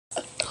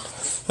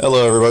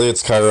Hello, everybody.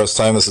 It's Kairos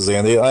time. This is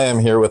Andy. I am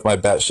here with my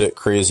batshit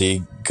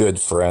crazy good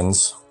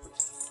friends,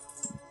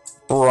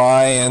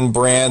 Brian,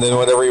 Brandon,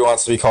 whatever he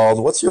wants to be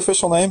called. What's your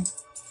official name?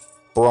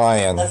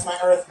 Brian. That's my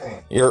Earth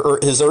name.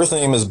 His Earth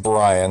name is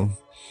Brian.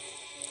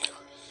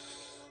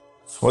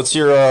 What's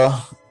your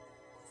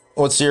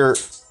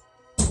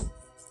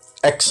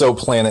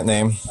exoplanet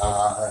name?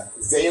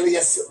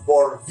 Zalius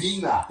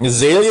Borvina.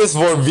 Zalius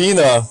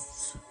Vorvina,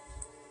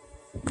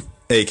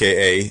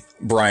 aka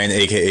Brian,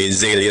 aka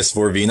Zalius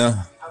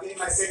Vorvina. I'll give you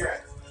my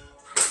cigarette.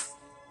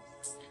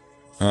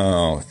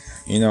 Oh,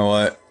 you know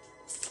what?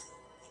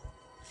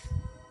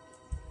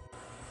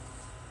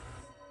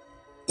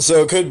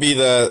 So it could be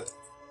that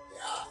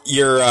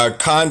your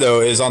condo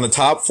is on the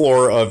top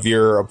floor of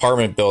your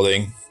apartment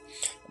building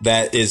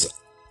that is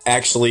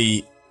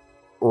actually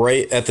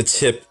right at the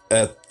tip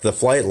at the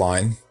flight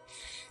line.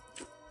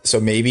 So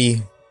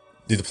maybe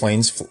do the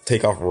planes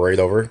take off right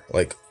over,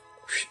 like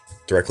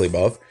directly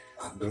above?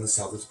 I'm going to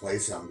sell this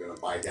place and I'm going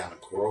to buy down a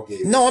Coral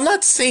Gables. No, I'm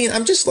not saying.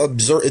 I'm just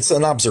it's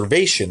an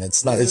observation.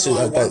 It's not. It's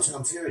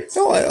I'm serious.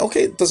 No,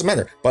 okay, it doesn't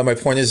matter. But my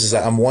point is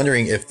that I'm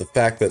wondering if the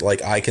fact that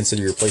like I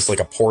consider your place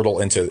like a portal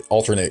into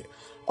alternate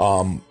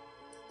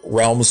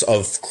realms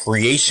of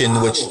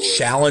creation, which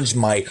challenge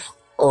my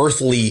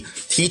earthly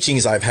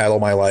teachings I've had all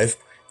my life,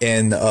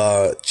 and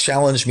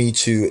challenge me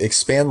to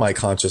expand my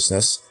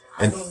consciousness.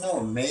 And, I don't know.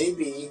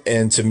 Maybe.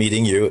 And to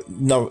meeting you.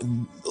 No,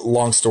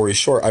 long story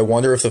short, I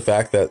wonder if the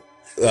fact that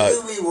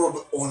we were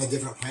on a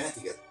different planet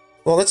together.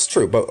 Well, that's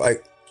true, but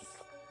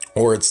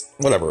or it's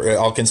whatever.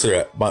 I'll consider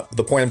it. But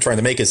the point I'm trying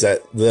to make is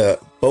that the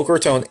Boca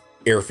Raton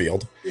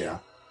airfield,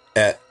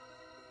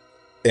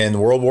 in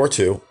World War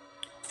II,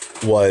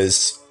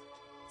 was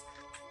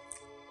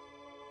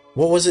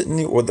what was it?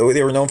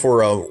 They were known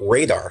for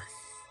radar.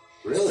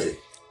 Really?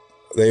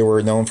 They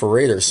were known for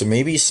radar. So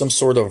maybe some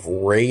sort of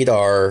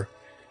radar,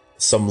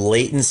 some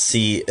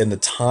latency in the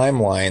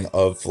timeline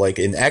of like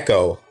an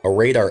echo, a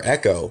radar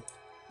echo.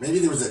 Maybe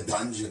there was a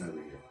dungeon over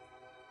here.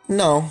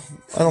 No,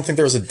 I don't think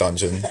there was a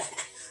dungeon.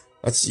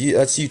 That's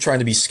you trying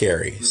to be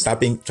scary.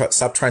 Stop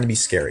trying to be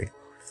scary.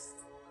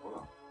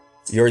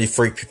 You already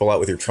freak people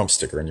out with your Trump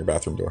sticker in your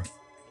bathroom door.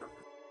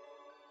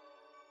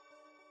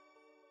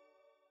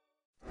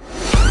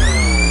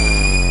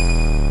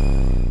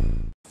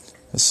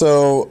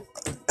 So,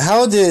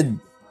 how did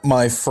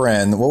my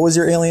friend, what was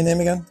your alien name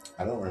again?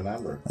 I don't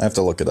remember. I have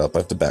to look it up. I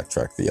have to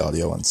backtrack the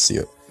audio and see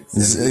it.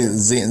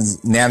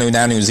 Nanu,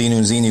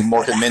 Xenu,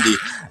 Mork and Mindy.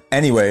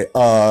 Anyway,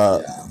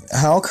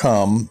 how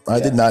come I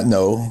did not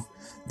know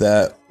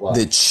that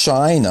the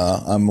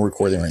China, I'm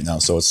recording right now,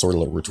 so it's sort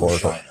of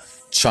rhetorical.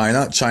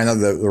 China,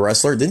 the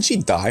wrestler, didn't she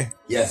die?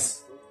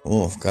 Yes.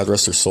 Oh, God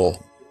rest her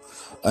soul.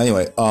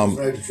 Anyway,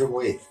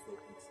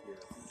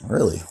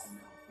 really?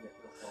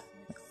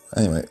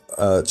 Anyway,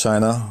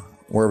 China,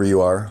 wherever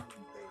you are,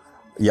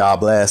 yeah,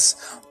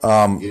 bless. You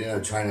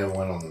know, China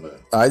went on the moon.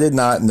 I did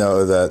not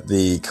know that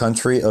the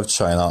country of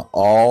China,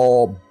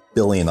 all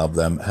billion of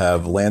them,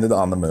 have landed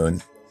on the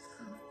moon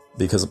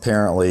because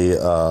apparently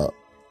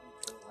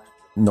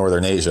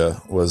Northern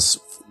Asia was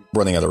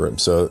running out of room.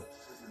 So,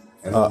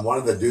 and one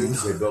of the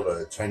dudes, they built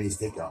a Chinese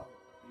takeout.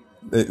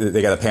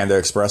 They got a Panda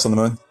Express on the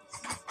moon?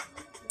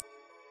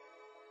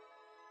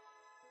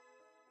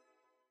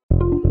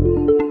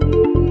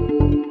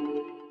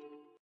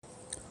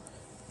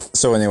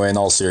 So anyway, in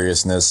all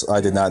seriousness,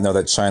 I did not know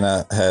that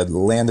China had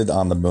landed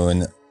on the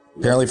moon.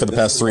 Apparently, for the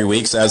past 3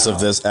 weeks, as of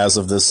this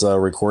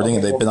recording,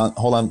 and they've been on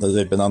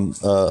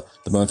the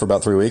moon for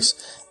about 3 weeks.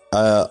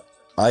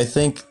 I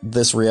think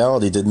this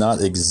reality did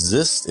not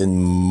exist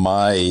in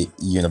my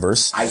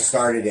universe. I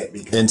started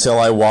it until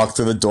I walked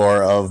through the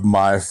door of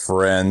my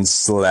friend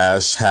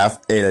 / half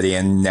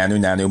alien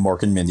Nanu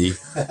Mork and Mindy,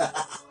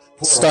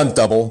 stunt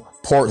double.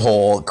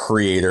 Porthole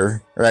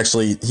creator, or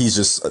actually he's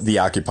just the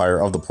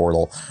occupier of the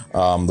portal.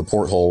 The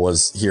porthole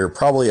was here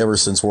probably ever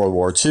since World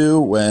War II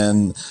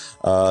when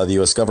the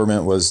US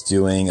government was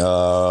doing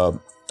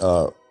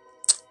Boca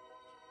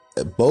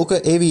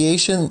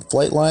Aviation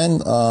flight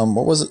line.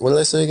 What was it? What did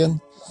I say again?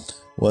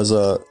 Was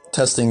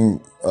testing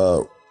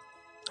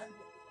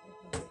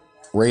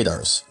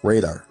radars.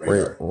 Radar.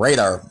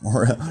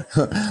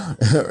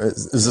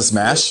 Is this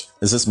MASH?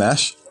 Is this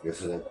MASH?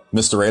 Yes, it is.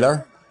 Mr.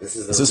 Radar?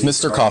 Is this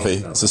Mr. Coffee?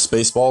 Is this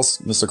Spaceballs?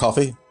 Mr.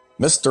 Coffee?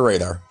 Mr.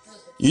 Radar.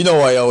 You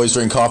know I always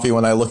drink coffee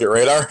when I look at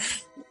radar.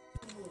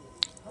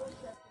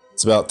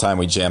 It's about time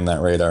we jam that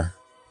radar.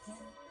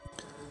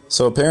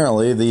 So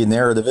apparently the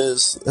narrative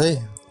is,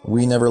 hey,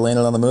 we never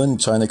landed on the moon.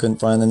 China couldn't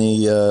find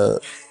any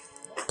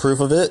proof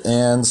of it.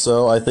 And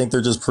so I think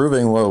they're just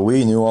proving what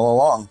we knew all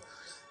along.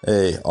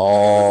 Hey,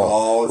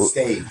 all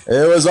stage.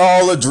 It was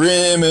all a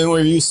dream, and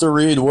we used to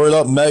read Word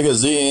Up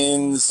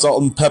magazine,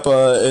 Salt and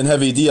Pepper and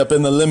Heavy D up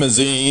in the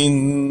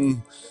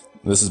limousine.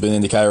 This has been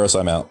Andy Kairos.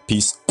 I'm out.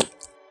 Peace.